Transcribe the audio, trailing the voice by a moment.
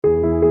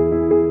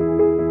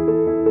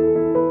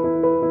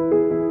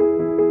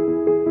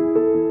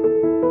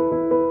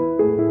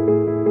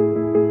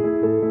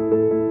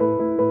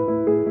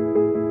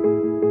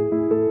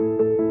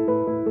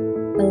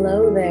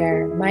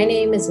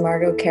is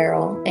Margot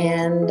Carroll,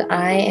 and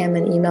I am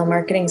an email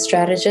marketing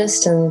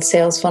strategist and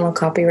sales funnel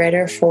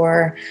copywriter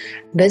for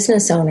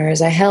business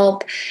owners. I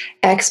help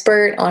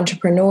expert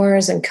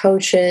entrepreneurs and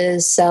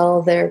coaches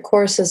sell their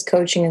courses,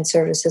 coaching, and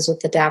services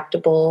with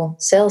adaptable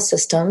sales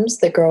systems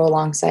that grow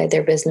alongside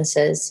their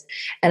businesses.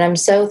 And I'm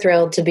so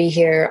thrilled to be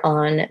here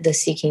on the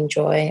Seeking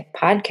Joy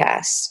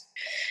podcast.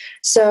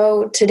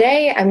 So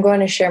today I'm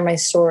going to share my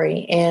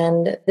story,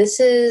 and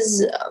this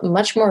is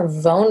much more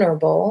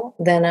vulnerable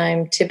than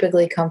I'm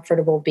typically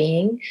comfortable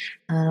being,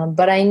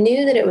 but I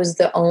knew that it was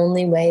the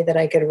only way that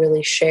I could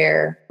really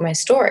share my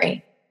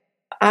story.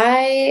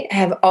 I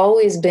have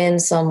always been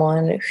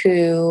someone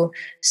who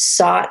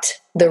sought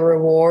the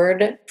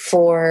reward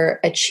for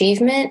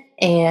achievement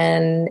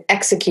and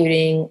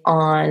executing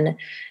on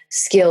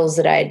skills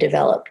that I had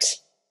developed.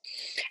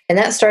 And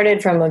that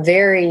started from a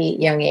very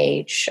young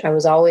age. I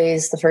was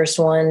always the first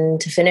one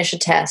to finish a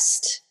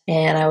test,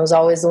 and I was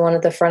always the one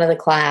at the front of the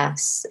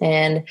class.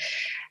 And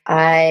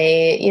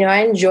I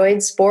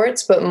enjoyed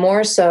sports, but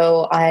more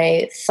so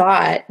I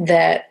thought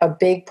that a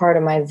big part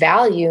of my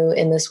value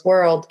in this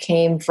world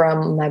came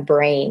from my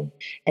brain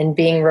and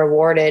being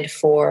rewarded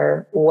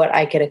for what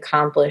I could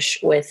accomplish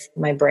with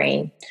my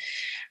brain.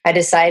 I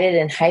decided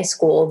in high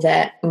school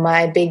that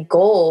my big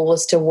goal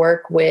was to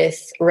work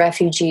with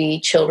refugee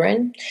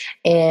children.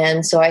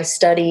 And so I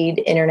studied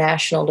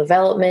international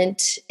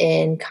development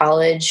in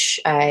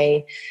college.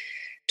 I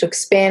took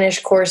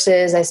Spanish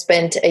courses. I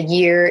spent a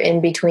year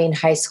in between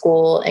high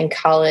school and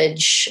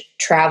college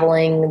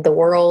traveling the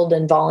world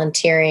and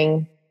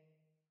volunteering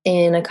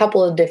in a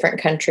couple of different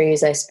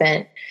countries. I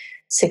spent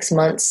 6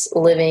 months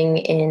living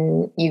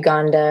in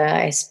Uganda.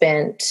 I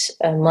spent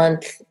a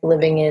month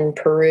living in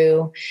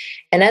Peru.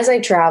 And as I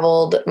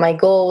traveled, my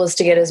goal was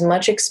to get as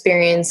much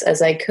experience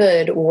as I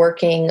could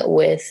working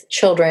with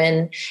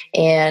children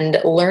and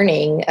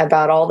learning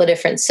about all the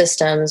different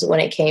systems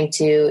when it came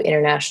to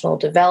international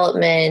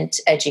development,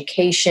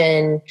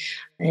 education,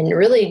 and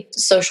really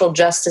social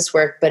justice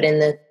work, but in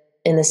the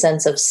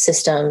sense of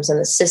systems and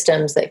the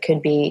systems that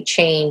could be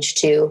changed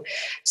to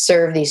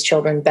serve these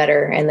children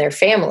better and their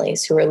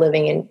families who are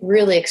living in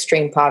really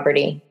extreme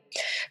poverty.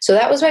 So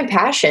that was my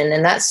passion,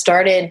 and that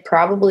started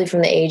probably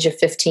from the age of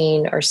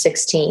 15 or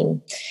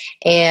 16.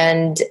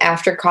 And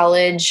after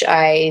college,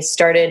 I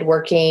started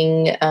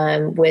working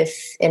with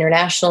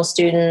international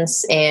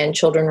students and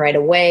children right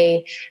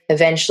away,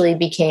 eventually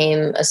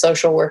became a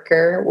social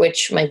worker,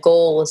 which my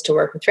goal was to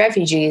work with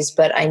refugees,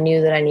 but I knew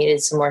that I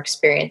needed some more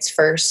experience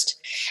first.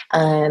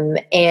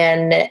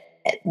 And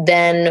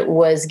then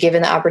was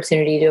given the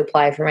opportunity to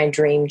apply for my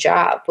dream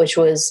job, which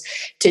was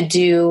to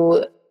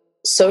do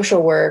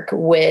social work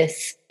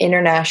with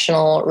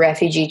international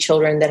refugee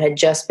children that had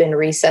just been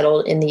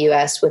resettled in the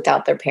U.S.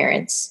 without their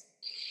parents.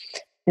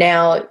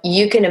 Now,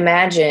 you can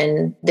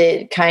imagine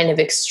the kind of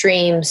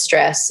extreme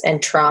stress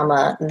and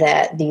trauma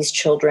that these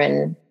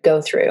children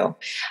go through.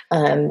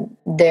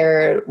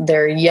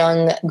 Their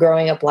young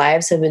growing up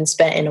lives have been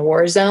spent in a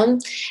war zone,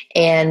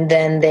 and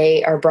then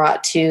they are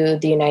brought to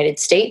the United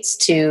States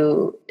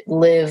to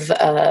live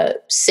a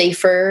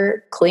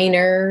safer,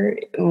 cleaner,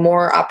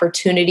 more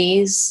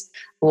opportunities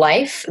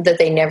life that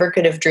they never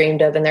could have dreamed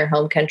of in their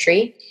home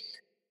country.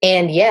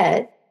 And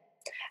yet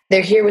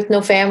they're here with no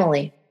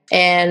family,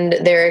 and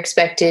they're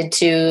expected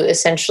to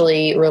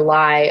essentially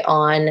rely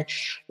on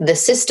the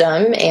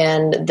system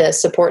and the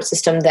support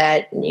system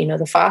that,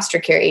 the foster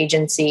care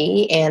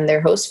agency and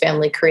their host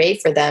family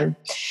create for them.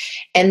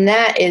 And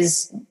that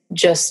is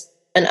just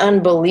an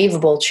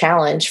unbelievable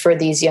challenge for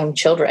these young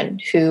children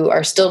who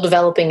are still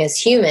developing as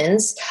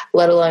humans,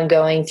 let alone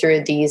going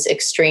through these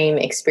extreme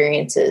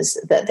experiences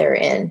that they're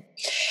in.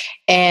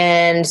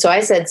 And so I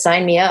said,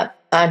 sign me up.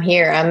 I'm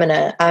here. I'm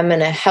going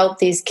to help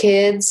these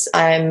kids.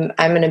 I'm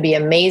going to be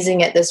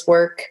amazing at this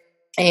work.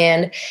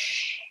 And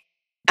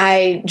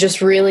I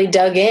just really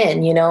dug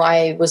in.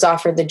 I was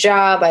offered the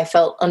job. I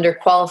felt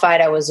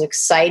underqualified. I was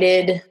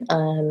excited.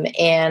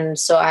 And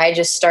so I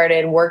just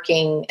started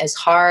working as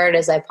hard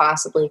as I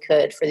possibly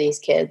could for these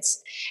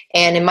kids.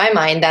 And in my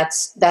mind,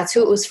 that's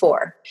who it was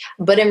for.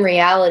 But in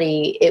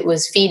reality, it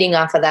was feeding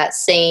off of that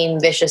same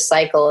vicious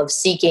cycle of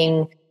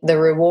seeking the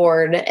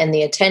reward and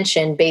the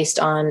attention based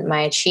on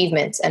my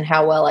achievements and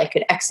how well I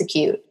could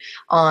execute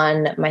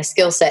on my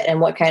skill set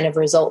and what kind of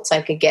results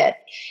I could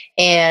get.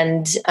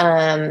 And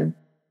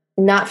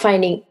not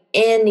finding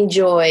any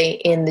joy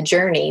in the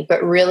journey,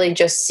 but really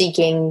just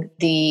seeking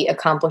the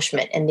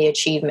accomplishment and the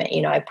achievement.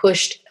 I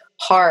pushed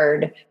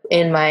hard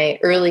in my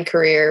early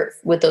career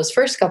with those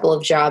first couple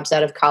of jobs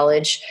out of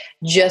college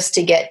just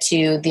to get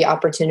to the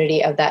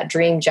opportunity of that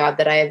dream job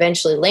that I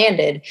eventually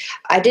landed.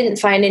 I didn't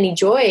find any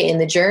joy in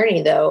the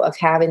journey, though, of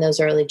having those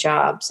early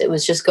jobs. It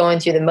was just going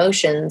through the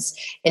motions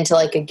until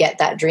I could get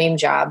that dream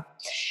job.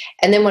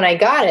 And then when I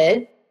got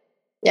it,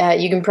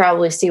 you can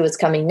probably see what's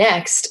coming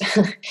next.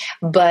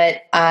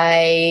 But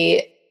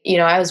I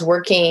was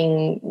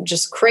working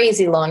just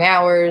crazy long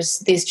hours.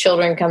 These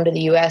children come to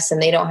the U.S.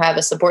 and they don't have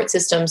a support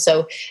system.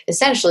 So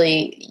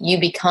essentially you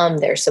become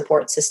their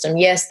support system.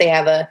 Yes, they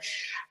have a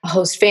a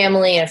host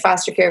family and a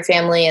foster care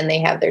family, and they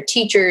have their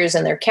teachers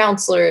and their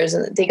counselors,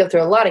 and they go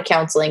through a lot of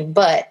counseling,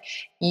 but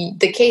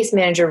the case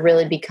manager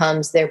really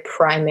becomes their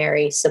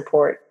primary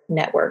support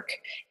network.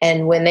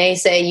 And when they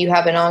say you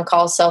have an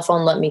on-call cell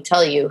phone, let me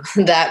tell you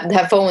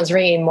that phone was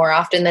ringing more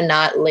often than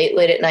not, late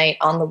at night,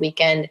 on the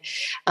weekend,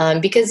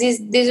 because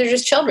these are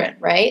just children,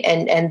 right?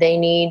 And they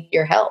need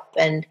your help.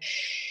 And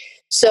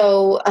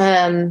so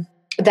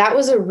that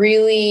was a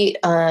really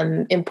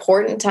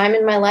important time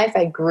in my life.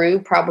 I grew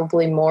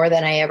probably more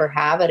than I ever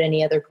have at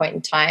any other point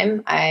in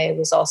time. I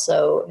was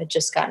also had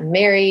just gotten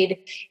married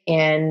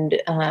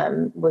and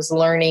was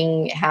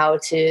learning how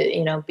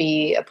to,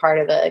 be a part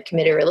of a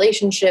committed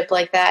relationship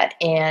like that.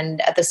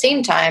 And at the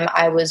same time,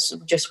 I was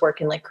just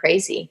working like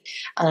crazy.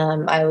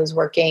 I was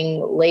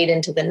working late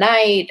into the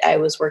night. I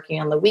was working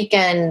on the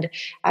weekend.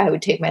 I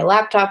would take my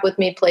laptop with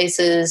me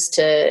places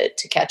to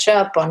catch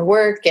up on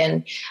work.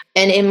 And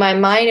in my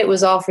mind, it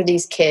was all for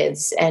these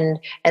kids. And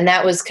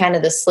that was kind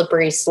of the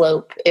slippery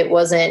slope. It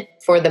wasn't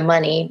for the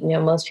money.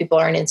 Most people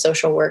aren't in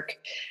social work.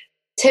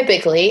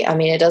 Typically, I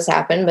mean, it does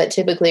happen, but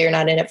typically you're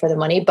not in it for the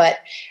money. But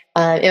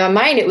in my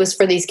mind, it was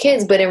for these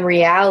kids. But in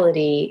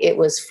reality, it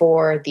was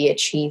for the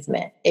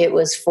achievement. It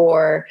was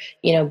for,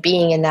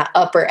 being in that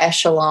upper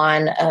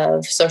echelon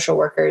of social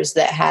workers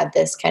that had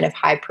this kind of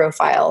high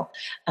profile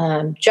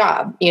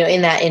job,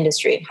 in that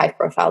industry, high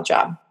profile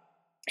job.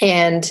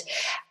 And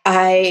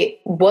I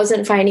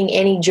wasn't finding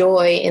any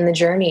joy in the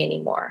journey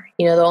anymore.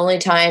 The only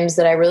times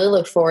that I really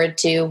looked forward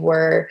to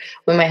were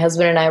when my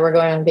husband and I were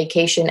going on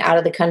vacation out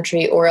of the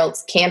country, or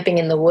else camping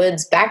in the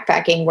woods,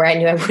 backpacking, where I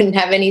knew I wouldn't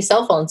have any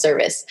cell phone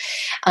service.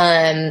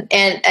 And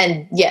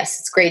yes,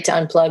 it's great to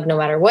unplug no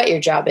matter what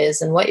your job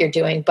is and what you're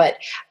doing. But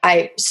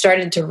I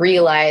started to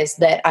realize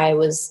that I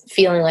was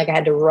feeling like I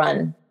had to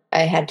run.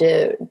 I had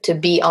to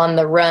be on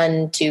the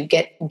run to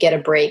get a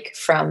break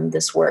from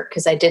this work,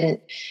 because I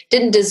didn't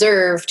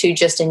deserve to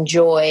just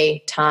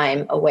enjoy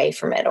time away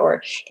from it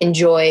or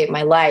enjoy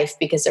my life,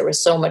 because there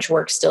was so much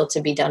work still to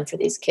be done for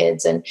these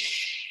kids. And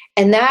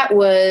that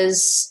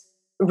was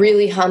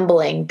really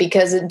humbling,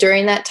 because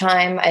during that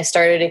time I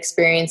started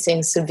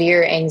experiencing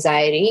severe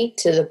anxiety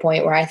to the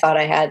point where I thought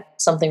I had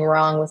something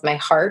wrong with my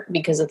heart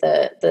because of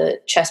the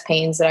chest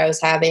pains that I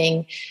was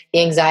having,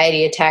 the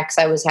anxiety attacks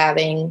I was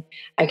having.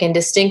 I can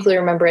distinctly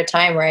remember a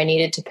time where I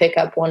needed to pick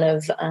up one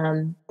of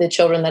the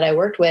children that I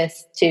worked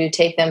with to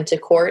take them to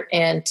court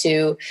and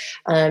to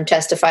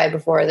testify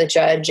before the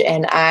judge.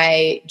 And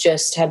I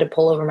just had to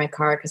pull over my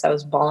car because I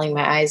was bawling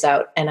my eyes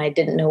out, and I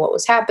didn't know what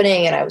was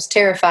happening, and I was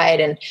terrified,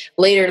 and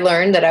later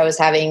learned that I was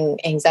having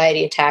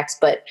anxiety attacks,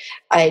 but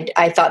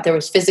I thought there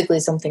was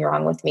physically something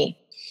wrong with me.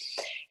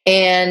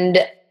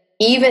 And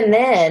even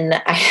then,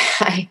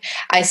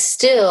 I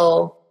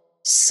still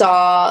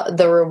saw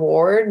the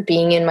reward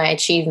being in my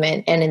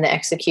achievement and in the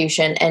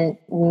execution, and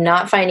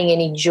not finding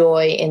any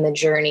joy in the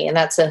journey. And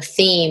that's a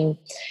theme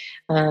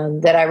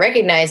that I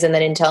recognize. And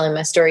that in telling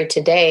my story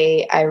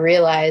today, I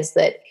realized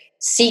that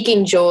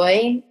seeking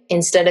joy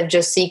instead of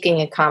just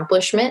seeking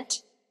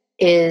accomplishment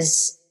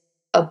is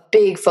a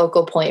big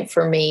focal point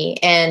for me.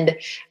 And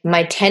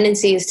my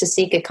tendency is to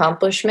seek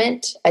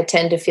accomplishment. I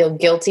tend to feel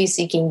guilty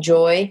seeking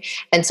joy.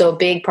 And so a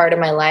big part of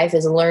my life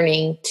is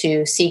learning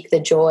to seek the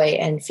joy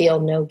and feel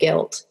no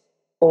guilt,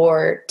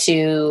 or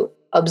to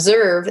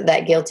observe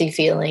that guilty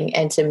feeling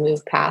and to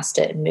move past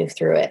it and move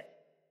through it.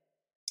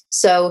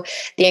 So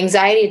the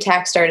anxiety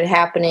attack started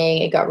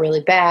happening. It got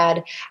really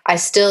bad. I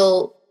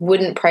still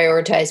wouldn't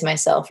prioritize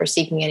myself for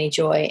seeking any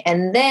joy.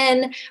 And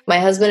then my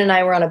husband and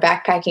I were on a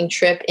backpacking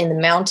trip in the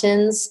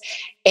mountains,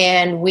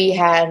 and we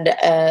had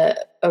a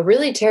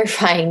really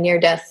terrifying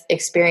near-death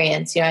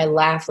experience. I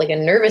laughed, like a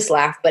nervous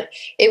laugh, but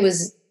it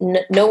was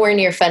nowhere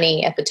near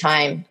funny at the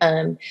time.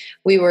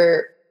 We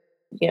were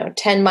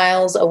 10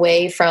 miles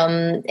away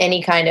from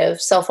any kind of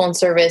cell phone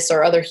service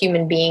or other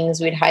human beings.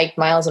 We'd hiked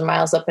miles and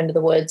miles up into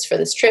the woods for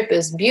this trip. It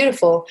was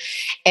beautiful.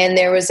 And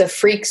there was a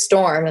freak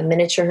storm, a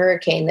miniature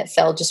hurricane that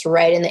fell just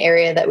right in the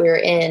area that we were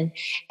in.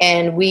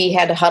 And we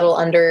had to huddle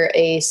under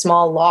a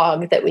small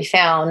log that we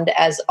found,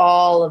 as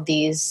all of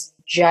these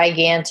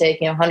gigantic,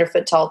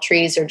 100-foot tall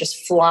trees are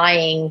just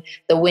flying.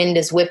 The wind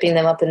is whipping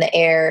them up in the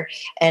air,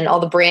 and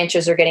all the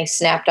branches are getting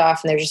snapped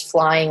off, and they're just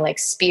flying like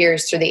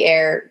spears through the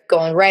air,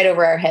 going right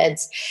over our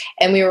heads.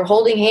 And we were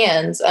holding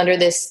hands under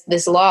this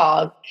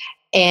log,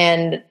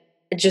 and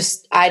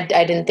just I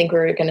didn't think we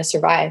were going to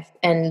survive.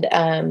 And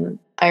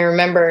I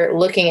remember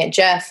looking at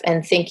Jeff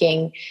and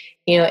thinking,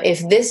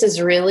 if this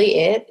is really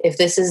it, if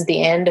this is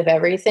the end of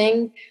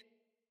everything,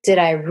 did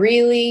I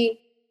really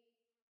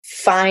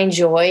find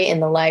joy in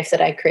the life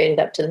that I created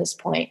up to this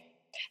point?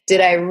 Did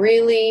I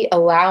really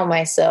allow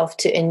myself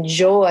to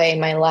enjoy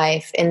my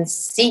life and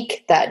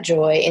seek that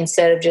joy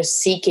instead of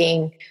just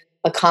seeking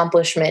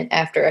accomplishment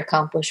after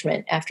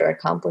accomplishment after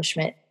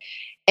accomplishment?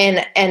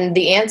 And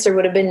the answer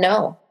would have been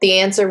no. The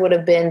answer would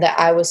have been that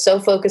I was so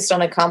focused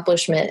on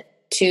accomplishment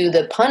to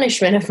the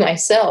punishment of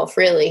myself,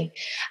 really.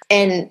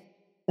 And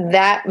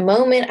that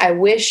moment, I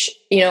wish,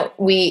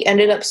 we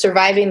ended up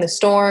surviving the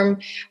storm.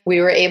 We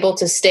were able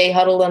to stay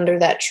huddled under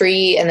that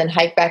tree and then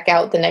hike back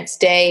out the next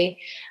day.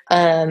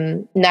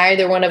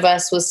 Neither one of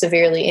us was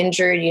severely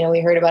injured.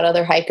 We heard about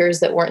other hikers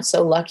that weren't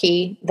so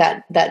lucky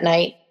that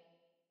night.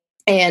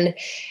 And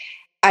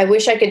I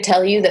wish I could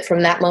tell you that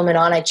from that moment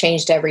on, I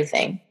changed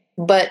everything,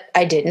 but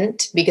I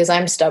didn't, because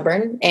I'm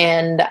stubborn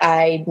and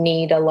I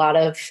need a lot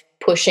of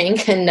pushing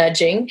and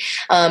nudging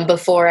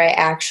before I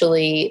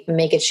actually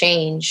make a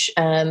change.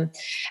 A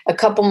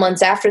couple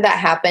months after that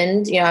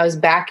happened, I was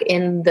back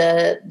in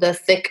the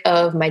thick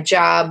of my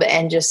job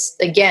and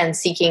just, again,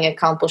 seeking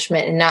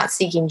accomplishment and not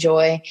seeking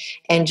joy,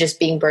 and just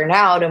being burnt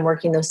out and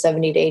working those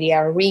 70 to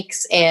 80-hour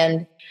weeks.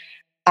 And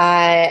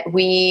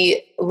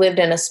we lived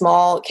in a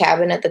small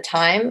cabin at the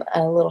time,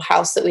 a little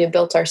house that we had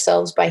built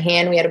ourselves by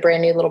hand. We had a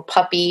brand new little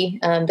puppy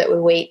that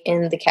would wait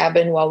in the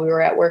cabin while we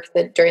were at work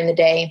during the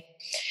day.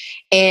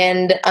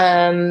 And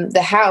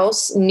the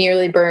house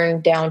nearly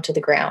burned down to the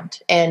ground.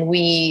 And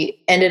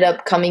we ended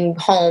up coming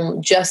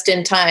home just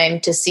in time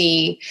to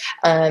see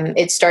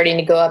it starting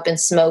to go up in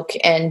smoke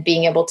and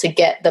being able to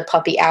get the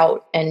puppy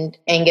out. And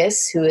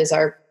Angus, who is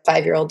our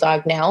 5-year-old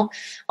dog now,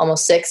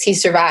 almost 6, he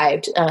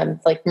survived,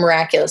 like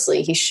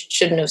miraculously. He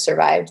shouldn't have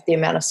survived the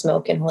amount of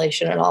smoke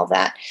inhalation and all of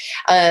that.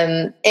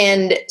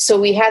 And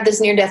so we had this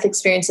near-death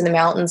experience in the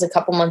mountains. A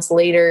couple months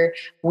later,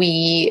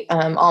 we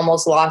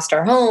almost lost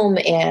our home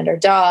and our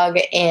dog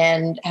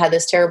and had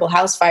this terrible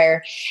house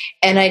fire.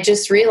 And I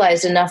just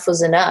realized enough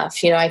was enough.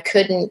 I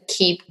couldn't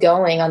keep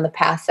going on the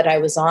path that I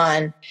was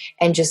on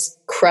and just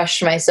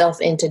crush myself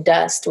into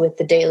dust with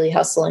the daily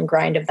hustle and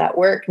grind of that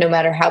work. No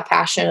matter how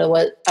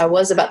passionate I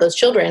was about those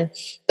children,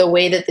 the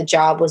way that the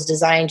job was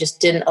designed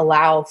just didn't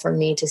allow for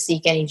me to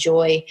seek any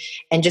joy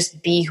and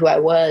just be who I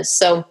was.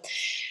 So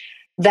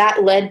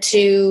that led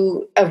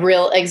to a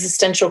real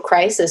existential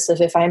crisis of,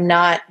 if I'm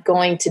not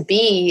going to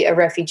be a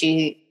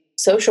refugee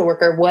social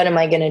worker, what am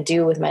I going to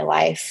do with my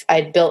life?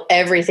 I'd built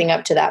everything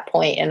up to that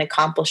point and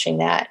accomplishing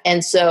that.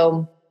 And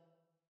so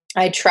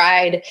I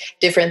tried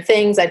different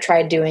things. I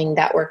tried doing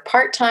that work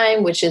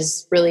part-time, which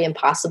is really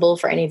impossible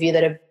for any of you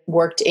that have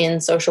worked in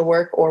social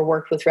work or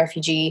worked with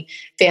refugee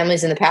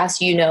families in the past.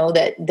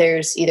 That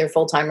there's either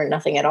full-time or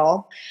nothing at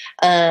all.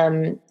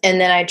 And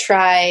then I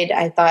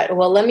thought,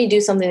 well, let me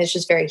do something that's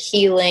just very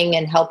healing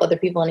and help other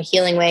people in a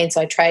healing way. And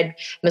so I tried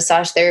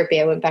massage therapy.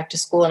 I went back to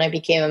school and I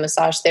became a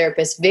massage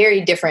therapist,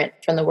 very different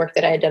from the work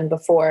that I had done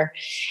before.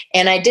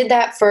 And I did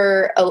that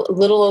for a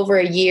little over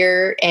a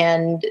year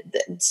and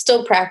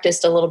still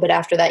practiced a little bit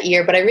after that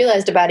year. But I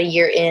realized about a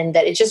year in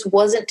that it just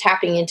wasn't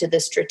tapping into the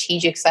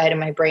strategic side of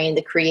my brain,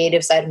 the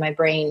creative side of my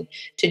brain,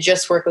 to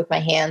just work with my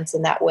hands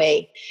in that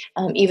way,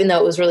 even though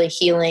it was really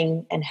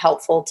healing and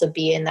helpful to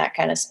be in that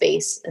kind of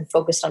space and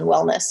focused on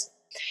wellness.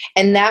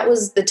 And that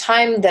was the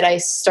time that I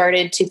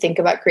started to think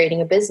about creating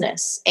a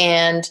business.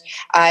 And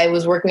I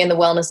was working in the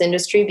wellness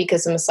industry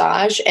because of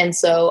massage. And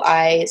so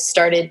I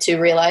started to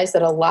realize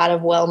that a lot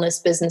of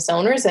wellness business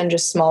owners and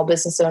just small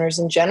business owners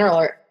in general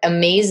are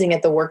amazing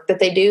at the work that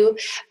they do,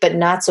 but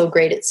not so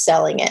great at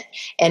selling it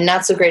and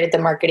not so great at the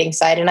marketing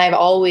side. And I've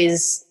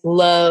always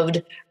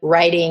loved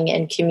writing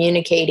and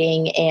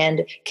communicating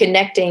and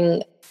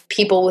connecting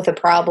people with a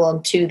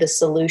problem to the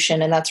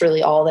solution. And that's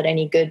really all that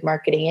any good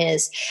marketing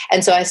is.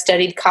 And so I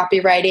studied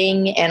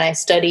copywriting and I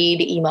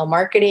studied email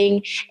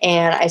marketing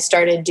and I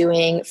started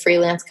doing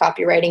freelance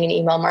copywriting and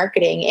email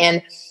marketing.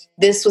 And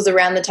this was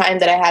around the time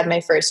that I had my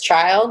first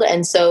child.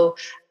 And so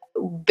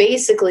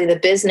basically the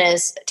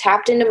business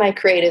tapped into my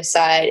creative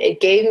side.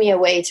 It gave me a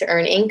way to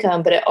earn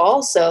income, but it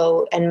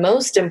also, and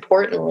most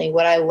importantly,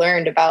 what I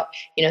learned about,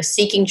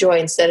 seeking joy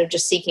instead of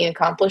just seeking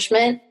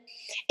accomplishment,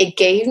 it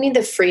gave me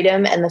the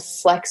freedom and the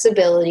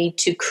flexibility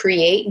to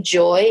create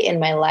joy in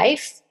my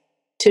life,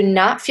 to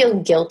not feel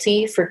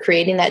guilty for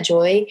creating that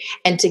joy,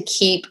 and to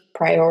keep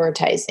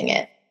prioritizing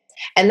it.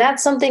 And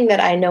that's something that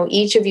I know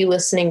each of you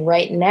listening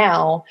right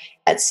now,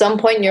 at some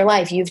point in your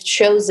life, you've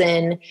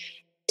chosen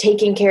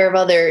taking care of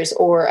others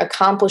or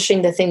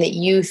accomplishing the thing that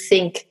you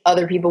think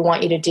other people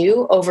want you to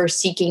do over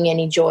seeking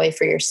any joy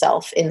for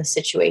yourself in the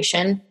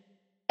situation.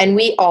 And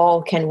we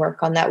all can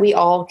work on that. We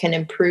all can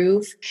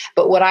improve.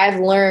 But what I've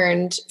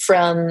learned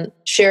from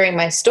sharing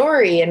my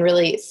story and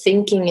really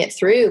thinking it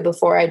through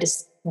before I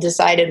just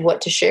decided what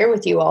to share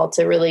with you all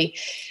to really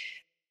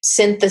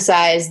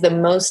synthesize the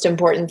most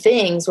important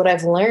things, what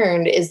I've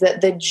learned is that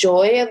the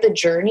joy of the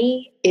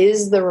journey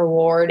is the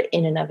reward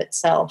in and of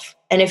itself.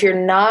 And if you're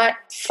not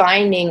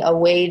finding a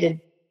way to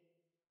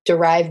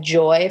derive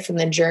joy from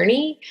the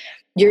journey,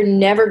 you're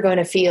never going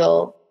to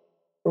feel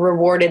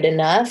rewarded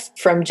enough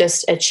from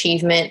just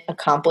achievement,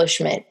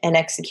 accomplishment, and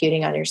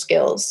executing on your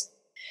skills.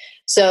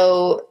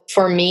 So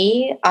for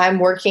me, I'm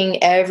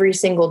working every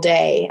single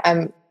day.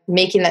 I'm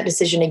making that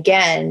decision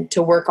again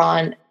to work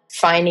on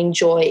finding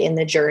joy in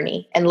the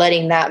journey and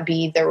letting that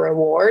be the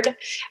reward.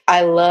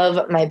 I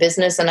love my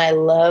business and I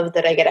love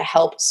that I get to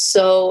help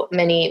so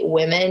many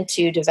women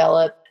to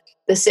develop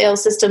the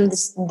sales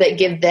systems that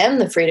give them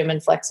the freedom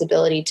and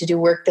flexibility to do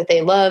work that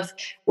they love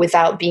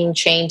without being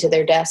chained to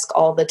their desk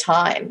all the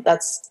time.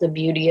 That's the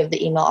beauty of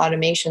the email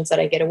automations that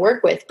I get to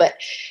work with. But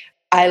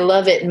I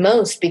love it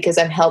most because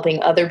I'm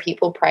helping other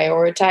people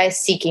prioritize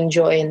seeking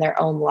joy in their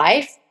own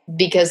life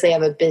because they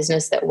have a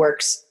business that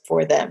works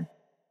for them.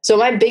 So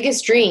my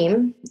biggest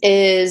dream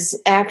is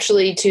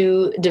actually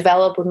to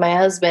develop with my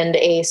husband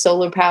a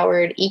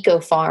solar-powered eco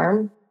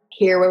farm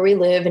here where we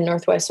live in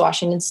Northwest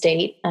Washington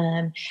State.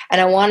 And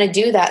I want to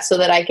do that so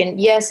that I can,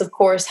 yes, of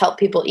course, help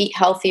people eat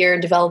healthier,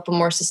 develop a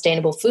more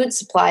sustainable food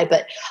supply,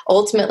 but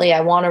ultimately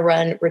I want to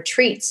run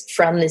retreats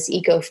from this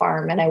eco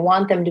farm. And I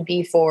want them to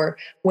be for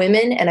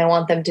women and I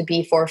want them to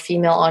be for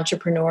female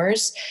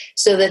entrepreneurs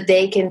so that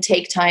they can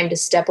take time to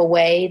step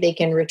away, they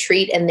can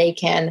retreat, and they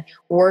can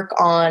work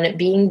on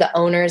being the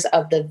owners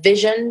of the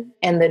vision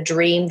and the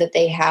dream that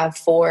they have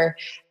for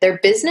their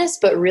business,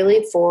 but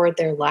really for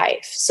their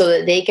life, so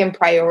that they can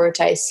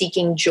prioritize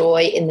seeking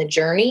joy in the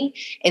journey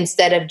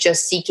instead of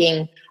just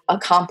seeking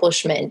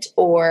accomplishment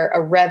or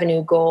a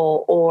revenue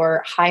goal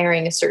or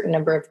hiring a certain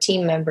number of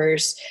team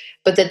members,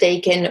 but that they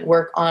can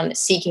work on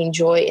seeking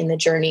joy in the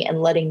journey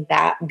and letting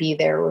that be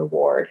their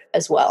reward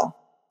as well.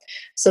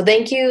 So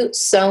thank you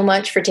so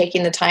much for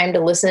taking the time to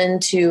listen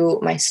to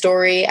my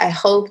story. I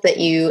hope that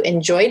you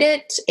enjoyed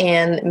it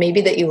and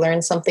maybe that you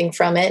learned something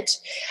from it.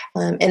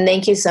 And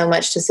thank you so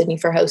much to Sydney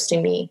for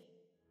hosting me.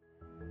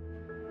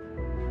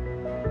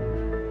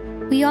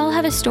 We all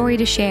have a story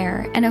to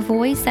share and a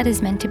voice that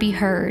is meant to be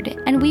heard,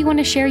 and we want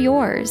to share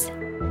yours.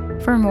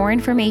 For more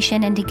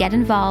information and to get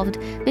involved,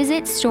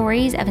 visit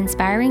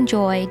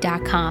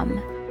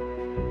storiesofinspiringjoy.com.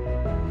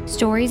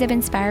 Stories of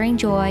Inspiring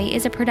Joy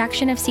is a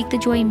production of Seek the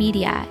Joy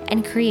Media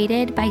and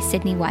created by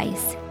Sydney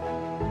Weiss.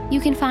 You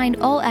can find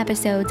all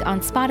episodes on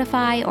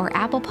Spotify or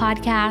Apple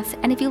Podcasts,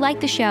 and if you like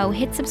the show,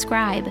 hit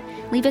subscribe,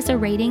 leave us a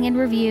rating and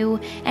review,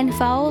 and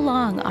follow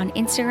along on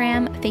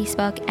Instagram,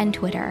 Facebook, and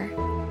Twitter.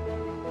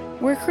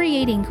 We're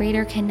creating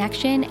greater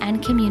connection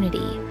and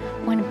community,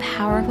 one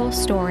powerful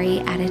story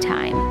at a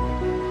time.